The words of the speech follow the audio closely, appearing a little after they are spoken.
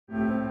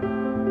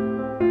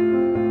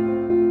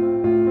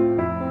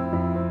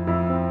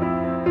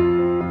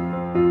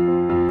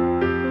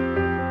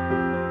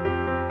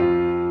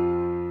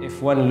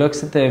if one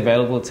looks at the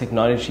available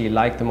technology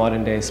like the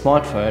modern day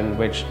smartphone,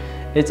 which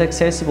is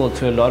accessible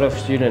to a lot of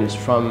students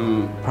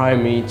from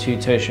primary to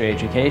tertiary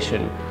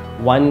education,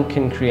 one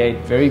can create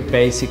very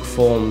basic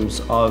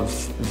forms of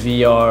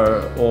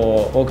VR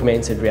or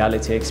augmented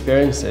reality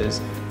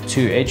experiences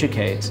to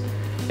educate.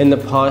 In the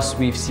past,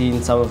 we've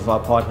seen some of our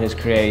partners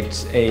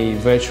create a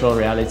virtual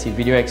reality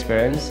video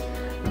experience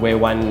where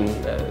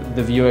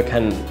the viewer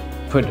can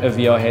put a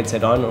VR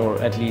headset on, or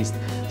at least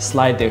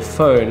slide their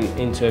phone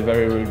into a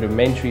very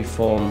rudimentary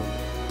form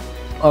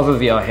of a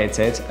VR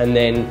headset, and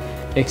then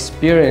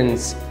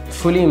experience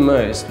fully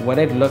immersed what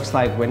it looks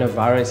like when a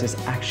virus is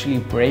actually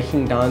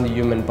breaking down the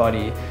human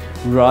body,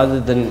 rather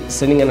than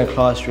sitting in a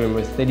classroom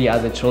with 30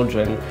 other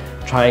children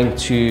trying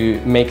to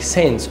make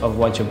sense of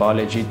what your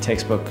biology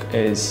textbook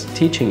is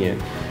teaching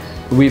you.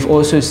 We've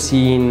also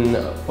seen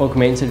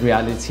augmented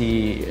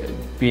reality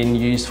being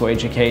used for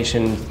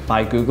education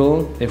by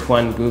Google. If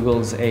one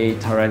Googles a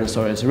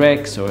Tyrannosaurus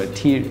Rex or a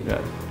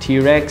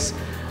T-Rex,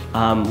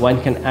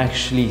 one can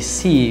actually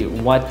see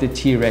what the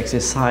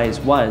T-Rex's size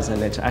was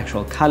and its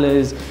actual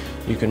colors.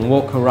 You can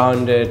walk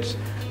around it,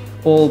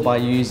 all by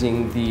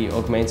using the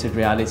augmented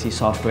reality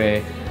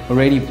software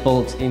already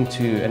built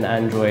into an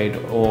Android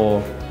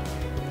or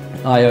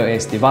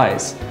iOS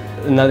device.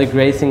 Another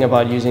great thing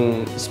about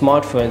using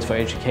smartphones for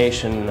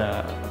education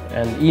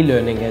and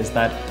e-learning is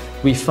that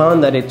we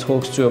found that it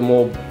talks to a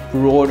more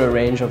broader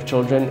range of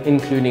children,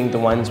 including the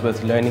ones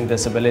with learning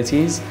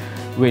disabilities,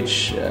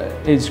 which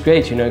is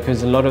great, you know,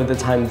 because a lot of the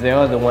time they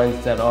are the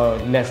ones that are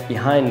left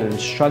behind and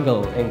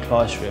struggle in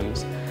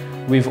classrooms.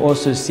 We've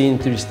also seen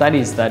through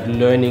studies that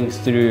learning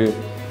through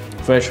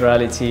virtual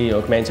reality,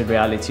 augmented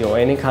reality, or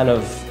any kind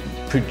of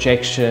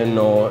projection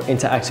or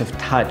interactive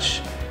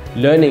touch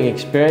learning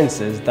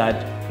experiences,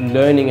 that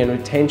learning and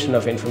retention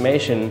of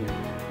information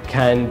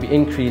can be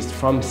increased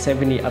from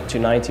 70 up to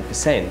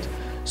 90%.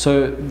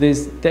 So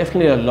there's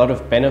definitely a lot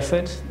of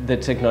benefit. The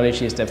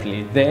technology is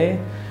definitely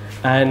there.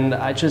 And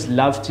I just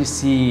love to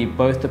see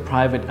both the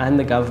private and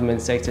the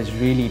government sectors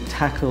really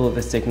tackle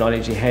this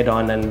technology head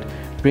on and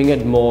bring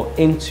it more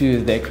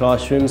into their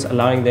classrooms,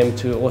 allowing them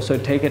to also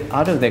take it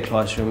out of their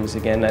classrooms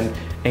again and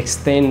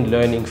extend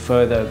learning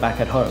further back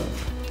at home.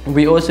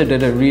 We also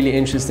did a really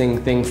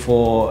interesting thing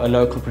for a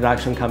local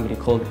production company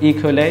called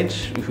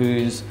Ecolage,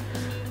 whose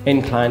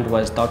end client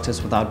was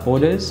Doctors Without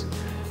Borders.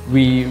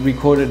 We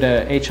recorded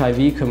a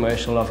HIV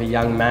commercial of a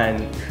young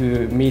man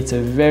who meets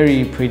a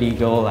very pretty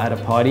girl at a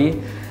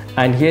party,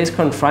 and he is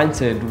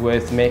confronted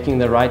with making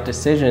the right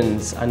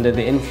decisions under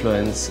the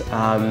influence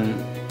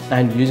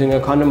and using a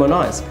condom or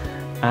not.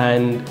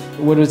 And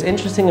what was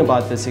interesting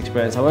about this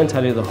experience, I won't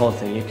tell you the whole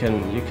thing, you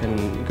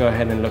can go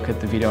ahead and look at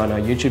the video on our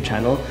YouTube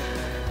channel.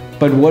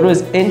 But what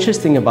was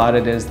interesting about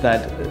it is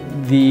that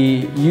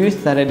the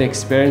youth that had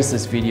experienced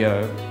this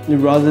video,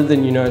 rather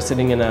than, you know,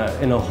 sitting in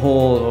a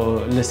hall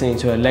or listening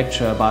to a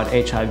lecture about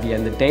HIV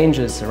and the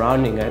dangers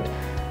surrounding it,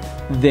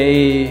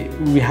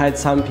 we had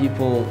some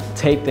people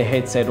take the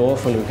headset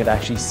off, and we could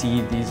actually see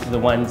the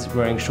ones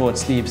wearing short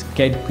sleeves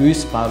get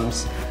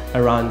goosebumps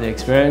around the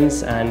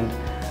experience. And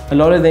a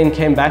lot of them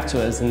came back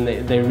to us and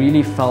they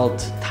really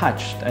felt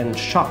touched and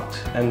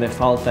shocked, and they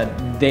felt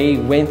that they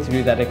went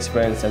through that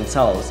experience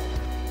themselves.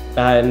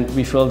 And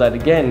we feel that,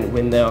 again,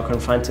 when they are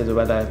confronted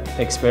with that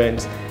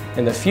experience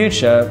in the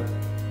future,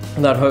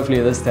 that hopefully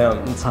this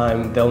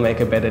time they'll make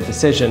a better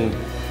decision,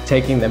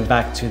 taking them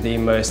back to the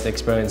immersed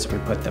experience we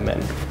put them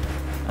in.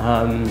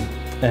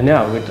 And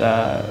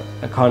yeah,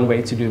 I can't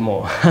wait to do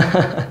more.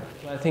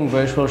 I think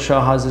virtual show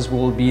houses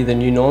will be the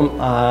new norm.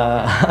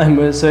 I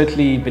most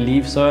certainly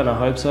believe so, and I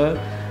hope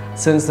so.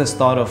 Since the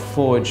start of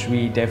Forge,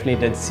 we definitely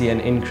did see an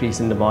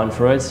increase in demand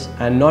for it,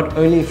 and not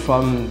only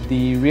from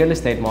the real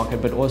estate market,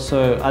 but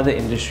also other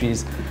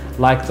industries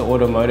like the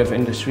automotive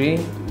industry.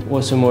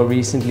 Also, more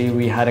recently,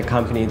 we had a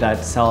company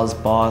that sells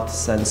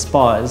baths and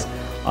spas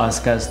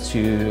ask us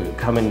to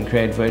come and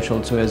create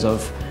virtual tours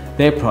of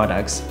their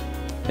products.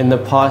 In the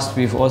past,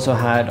 we've also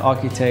had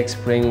architects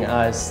bring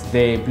us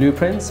their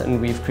blueprints,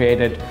 and we've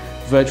created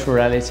virtual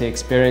reality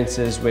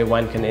experiences where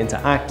one can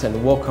interact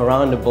and walk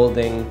around a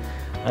building,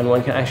 and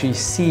one can actually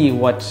see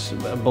what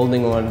a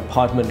building or an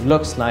apartment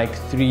looks like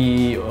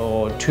 3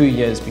 or 2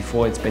 years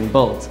before it's been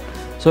built.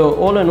 So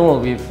all in all,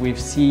 we've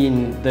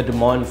seen the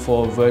demand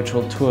for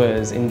virtual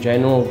tours in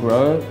general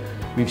grow.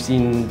 We've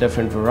seen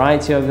different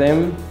variety of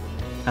them,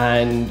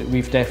 and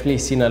we've definitely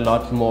seen a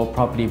lot more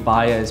property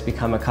buyers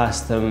become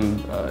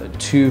accustomed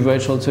to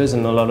virtual tours,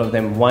 and a lot of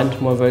them want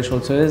more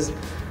virtual tours.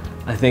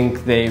 I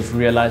think they've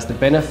realized the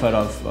benefit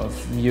of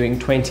viewing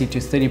 20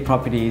 to 30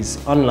 properties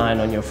online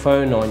on your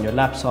phone or on your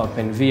laptop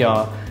in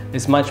VR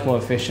is much more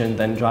efficient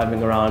than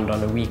driving around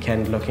on a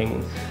weekend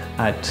looking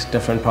at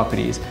different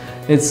properties.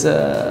 It's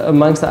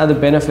amongst the other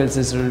benefits,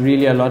 it's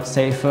really a lot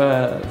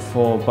safer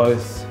for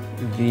both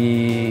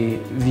the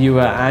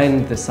viewer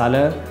and the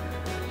seller.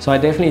 So I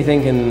definitely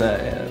think in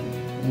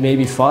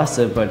maybe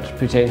faster, but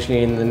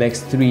potentially in the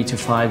next 3 to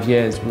 5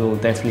 years, we'll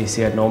definitely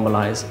see it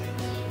normalize.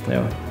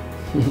 Yeah.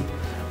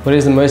 What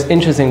is the most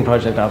interesting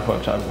project I've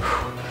worked on?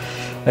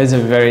 That's a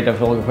very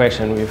difficult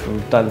question.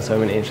 We've done so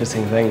many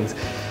interesting things.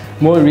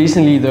 More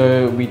recently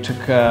though, we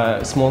took a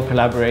small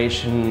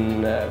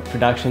collaboration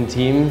production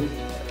team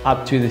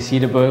up to the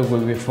Cedarburg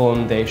where we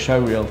filmed a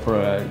showreel for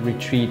a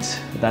retreat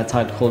that's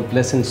called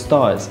Bliss and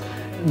Stars.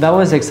 That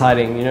was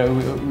exciting. You know,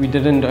 we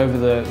didn't over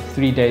the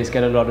 3 days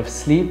get a lot of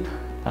sleep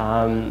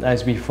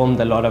as we filmed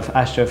a lot of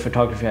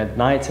astrophotography at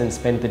night and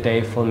spent the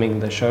day filming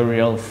the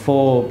showreel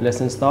for Bliss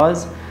and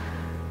Stars.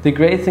 The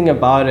great thing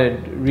about it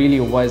really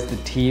was the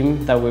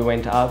team that we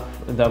went up,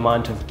 the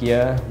amount of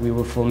gear we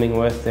were filming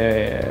with.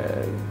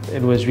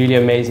 It was really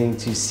amazing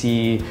to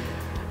see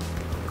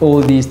all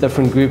these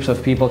different groups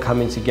of people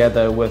coming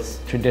together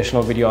with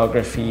traditional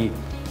videography,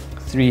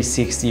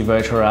 360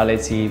 virtual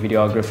reality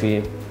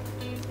videography,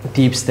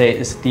 deep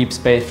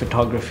space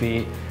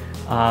photography,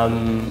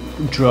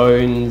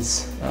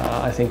 drones.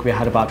 I think we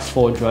had about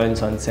 4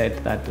 drones on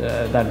set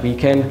that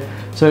weekend.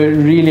 So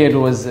really it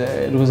was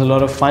a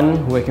lot of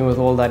fun working with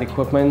all that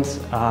equipment.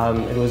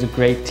 It was a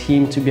great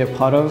team to be a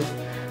part of.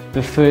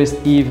 The first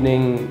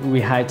evening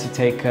we had to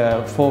take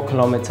a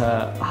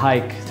 4-kilometer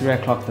hike, 3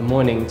 o'clock in the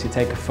morning, to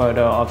take a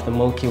photo of the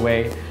Milky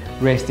Way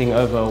resting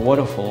over a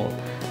waterfall.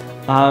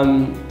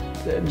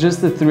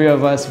 Just the 3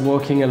 of us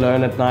walking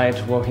alone at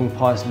night, walking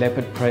past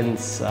leopard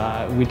prints.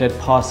 We did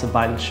pass a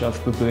bunch of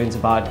baboons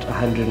about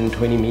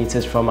 120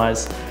 meters from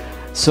us.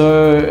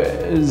 So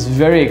it was a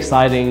very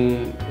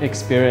exciting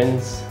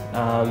experience.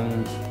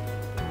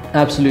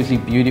 Absolutely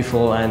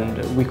beautiful,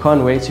 and we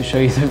can't wait to show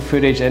you the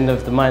footage end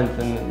of the month,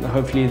 and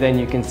hopefully then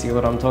you can see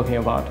what I'm talking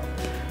about.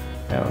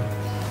 Yeah.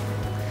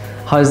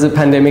 How does the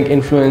pandemic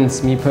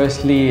influence me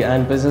personally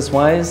and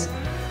business-wise?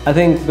 I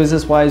think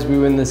business-wise we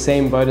were in the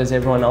same boat as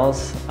everyone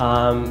else. It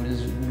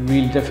was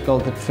really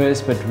difficult at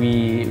first, but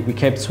we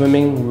kept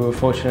swimming. We were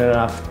fortunate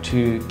enough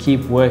to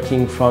keep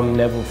working from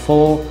level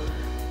 4.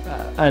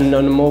 And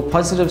on the more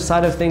positive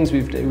side of things,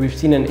 we've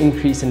seen an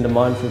increase in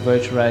demand for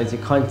virtual reality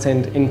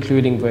content,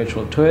 including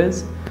virtual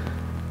tours.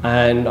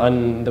 And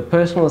on the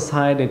personal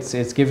side,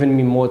 it's given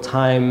me more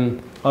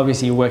time,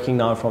 obviously working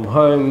now from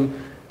home,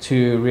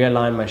 to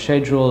realign my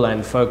schedule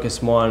and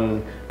focus more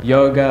on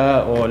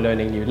yoga or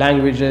learning new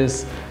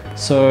languages.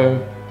 So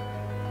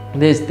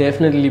there's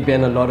definitely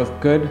been a lot of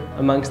good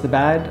amongst the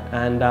bad,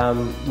 and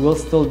we'll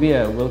still be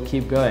here, we'll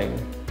keep going.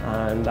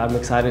 And I'm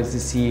excited to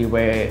see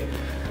where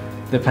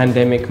the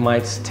pandemic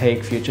might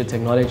take future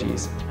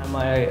technologies. Am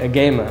I a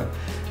gamer?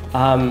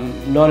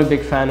 Not a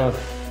big fan of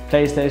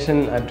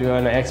PlayStation. I do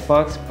own an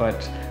Xbox,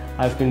 but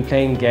I've been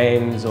playing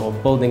games or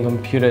building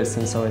computers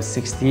since I was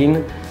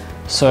 16.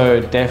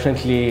 So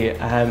definitely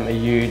I'm a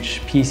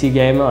huge PC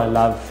gamer. I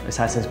love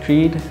Assassin's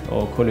Creed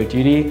or Call of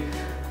Duty.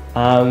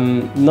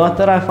 Not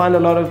that I find a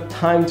lot of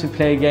time to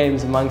play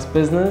games amongst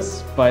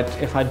business, but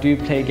if I do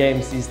play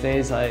games these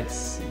days,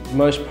 it's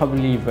most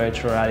probably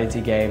virtual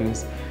reality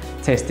games,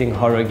 testing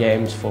horror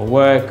games for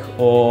work,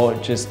 or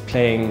just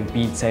playing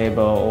Beat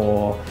Saber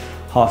or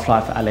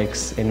Half-Life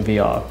Alyx in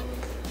VR.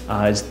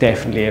 It's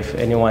definitely, if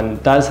anyone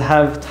does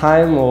have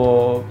time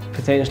or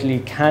potentially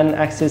can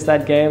access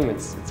that game,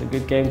 it's a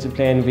good game to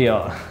play in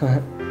VR.